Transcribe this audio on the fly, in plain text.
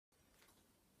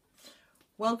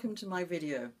Welcome to my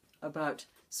video about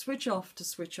Switch Off to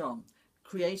Switch On,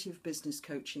 Creative Business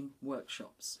Coaching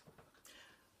Workshops.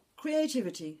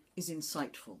 Creativity is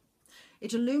insightful.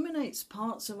 It illuminates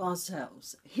parts of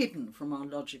ourselves hidden from our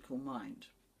logical mind.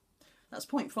 That's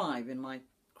point 5 in my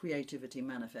Creativity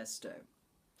Manifesto.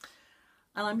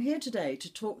 And I'm here today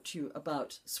to talk to you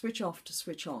about Switch Off to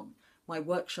Switch On, my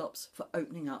workshops for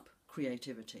opening up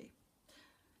creativity.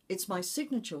 It's my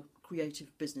signature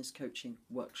creative business coaching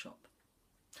workshop.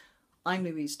 I'm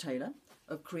Louise Taylor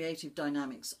of Creative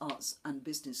Dynamics Arts and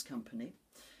Business Company,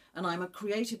 and I'm a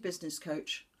creative business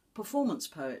coach, performance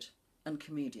poet and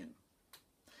comedian.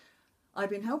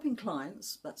 I've been helping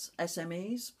clients, that's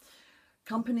SMEs,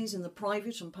 companies in the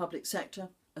private and public sector,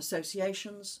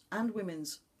 associations and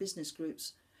women's business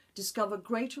groups discover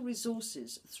greater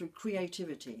resources through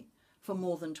creativity for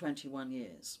more than 21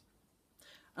 years.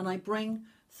 And I bring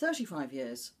 35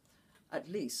 years at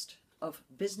least of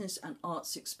business and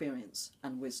arts experience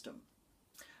and wisdom.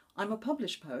 I'm a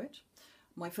published poet.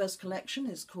 My first collection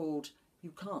is called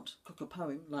You Can't Cook a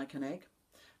Poem Like an Egg,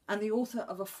 and the author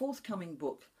of a forthcoming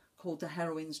book called The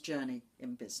Heroine's Journey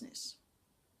in Business.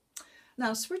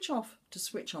 Now, Switch Off to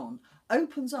Switch On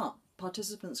opens up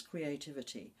participants'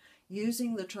 creativity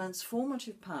using the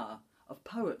transformative power of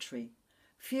poetry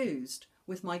fused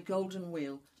with my golden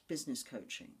wheel business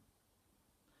coaching.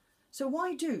 So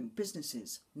why do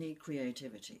businesses need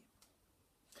creativity?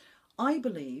 I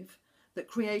believe that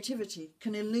creativity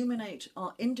can illuminate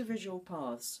our individual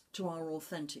paths to our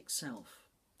authentic self,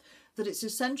 that it's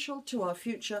essential to our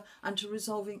future and to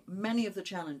resolving many of the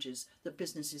challenges that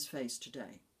businesses face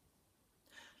today.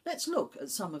 Let's look at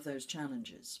some of those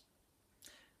challenges.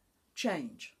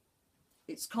 Change.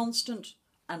 It's constant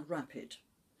and rapid.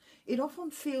 It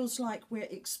often feels like we're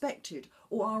expected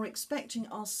or are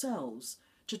expecting ourselves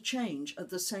to change at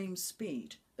the same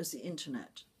speed as the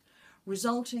internet,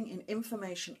 resulting in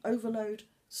information overload,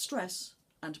 stress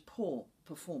and poor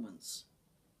performance.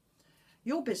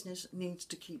 Your business needs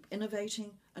to keep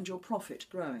innovating and your profit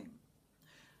growing.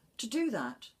 To do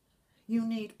that, you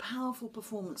need powerful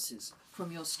performances from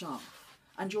your staff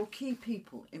and your key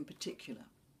people in particular,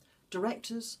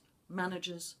 directors,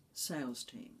 managers, sales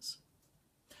teams.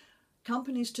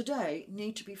 Companies today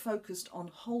need to be focused on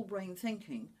whole brain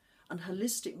thinking and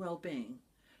holistic well-being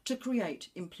to create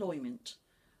employment,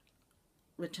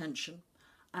 retention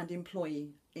and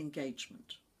employee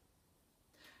engagement.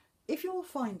 If you're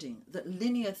finding that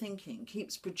linear thinking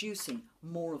keeps producing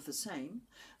more of the same,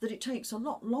 that it takes a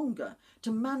lot longer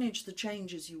to manage the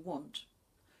changes you want,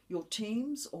 your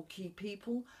teams or key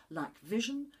people lack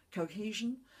vision,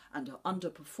 cohesion and are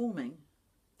underperforming,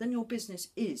 then your business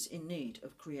is in need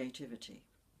of creativity.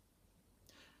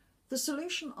 The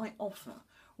solution I offer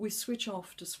with Switch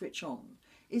Off to Switch On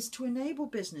is to enable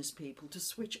business people to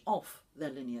switch off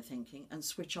their linear thinking and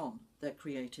switch on their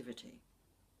creativity.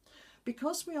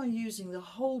 Because we are using the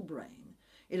whole brain,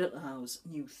 it allows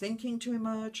new thinking to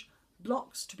emerge,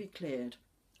 blocks to be cleared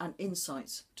and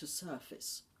insights to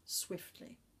surface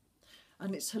swiftly.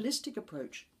 And its holistic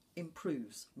approach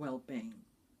improves well-being.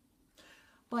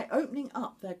 By opening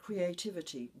up their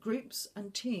creativity, groups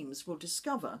and teams will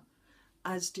discover,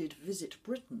 as did Visit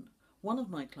Britain, one of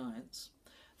my clients,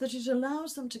 that it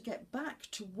allows them to get back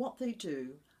to what they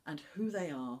do and who they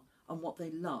are and what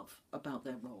they love about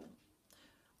their role.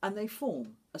 And they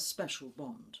form a special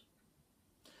bond.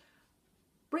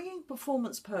 Bringing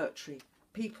performance poetry,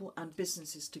 people and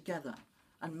businesses together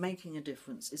and making a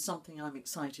difference is something I'm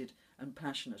excited and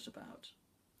passionate about.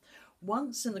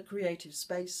 Once in the creative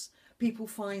space, people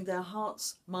find their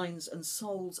hearts, minds and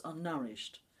souls are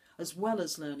nourished, as well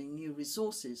as learning new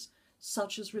resources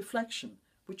such as reflection,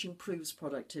 which improves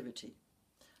productivity,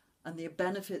 and the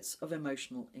benefits of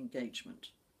emotional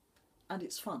engagement. And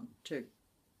it's fun too.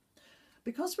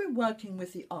 Because we're working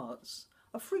with the arts,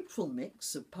 a fruitful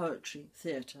mix of poetry,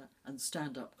 theatre and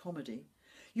stand-up comedy,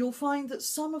 you'll find that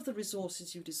some of the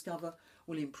resources you discover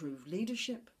will improve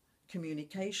leadership,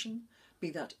 communication, be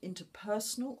that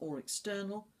interpersonal or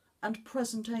external, and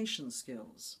presentation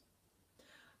skills.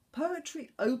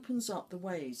 Poetry opens up the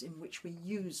ways in which we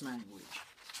use language,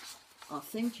 our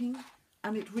thinking,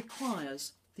 and it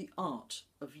requires the art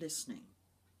of listening.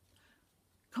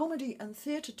 Comedy and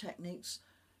theatre techniques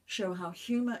show how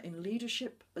humour in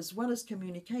leadership as well as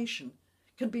communication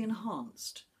can be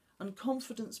enhanced and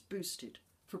confidence boosted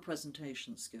for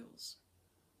presentation skills.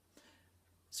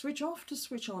 Switch Off to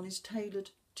Switch On is tailored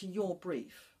to your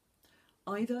brief,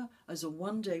 either as a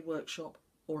one-day workshop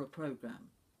or a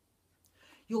programme.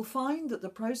 You'll find that the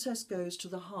process goes to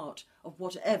the heart of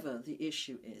whatever the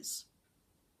issue is.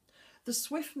 The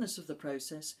swiftness of the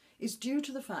process is due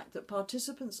to the fact that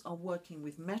participants are working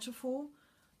with metaphor,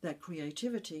 their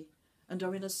creativity, and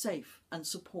are in a safe and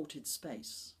supported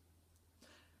space.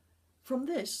 From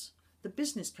this, the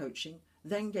business coaching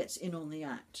then gets in on the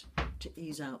act to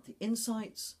ease out the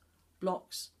insights,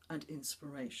 blocks, and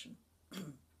inspiration.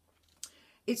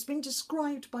 It's been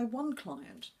described by one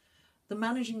client, the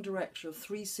managing director of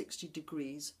 360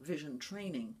 Degrees Vision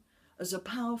Training, as a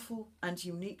powerful and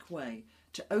unique way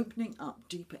to opening up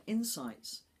deeper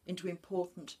insights into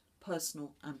important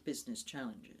personal and business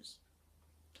challenges.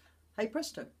 Hey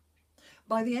presto!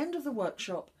 By the end of the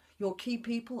workshop, your key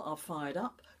people are fired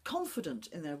up, confident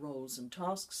in their roles and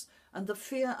tasks, and the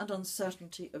fear and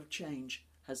uncertainty of change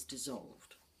has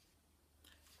dissolved.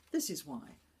 This is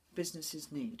why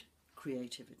businesses need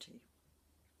creativity.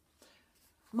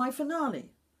 My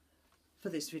finale for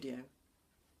this video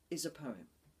is a poem,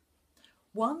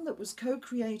 one that was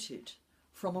co-created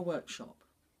from a workshop.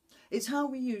 It's how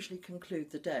we usually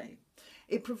conclude the day.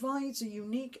 It provides a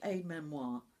unique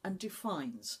aide-memoir and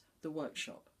defines the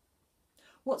workshop.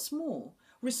 What's more,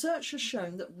 research has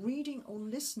shown that reading or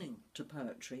listening to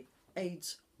poetry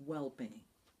aids well-being.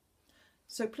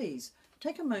 So please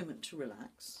take a moment to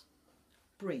relax,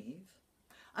 breathe,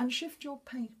 and shift your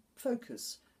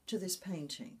focus to this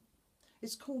painting.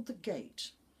 It's called The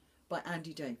Gate by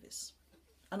Andy Davis,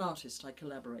 an artist I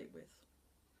collaborate with.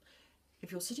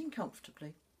 If you're sitting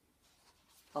comfortably,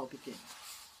 I'll begin.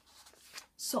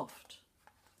 Soft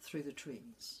through the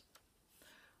trees.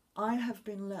 I have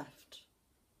been left,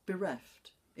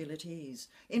 bereft, ill at ease,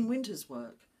 in winter's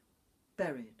work,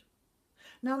 buried.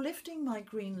 Now lifting my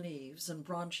green leaves and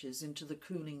branches into the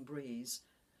cooling breeze,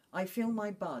 I feel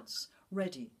my buds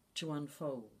ready to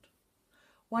unfold.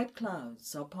 White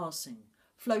clouds are passing,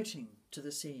 floating to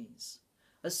the seas,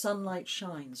 as sunlight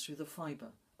shines through the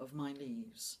fibre of my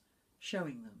leaves,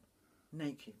 showing them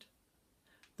naked.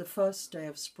 The first day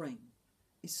of spring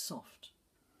is soft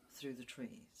through the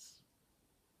trees.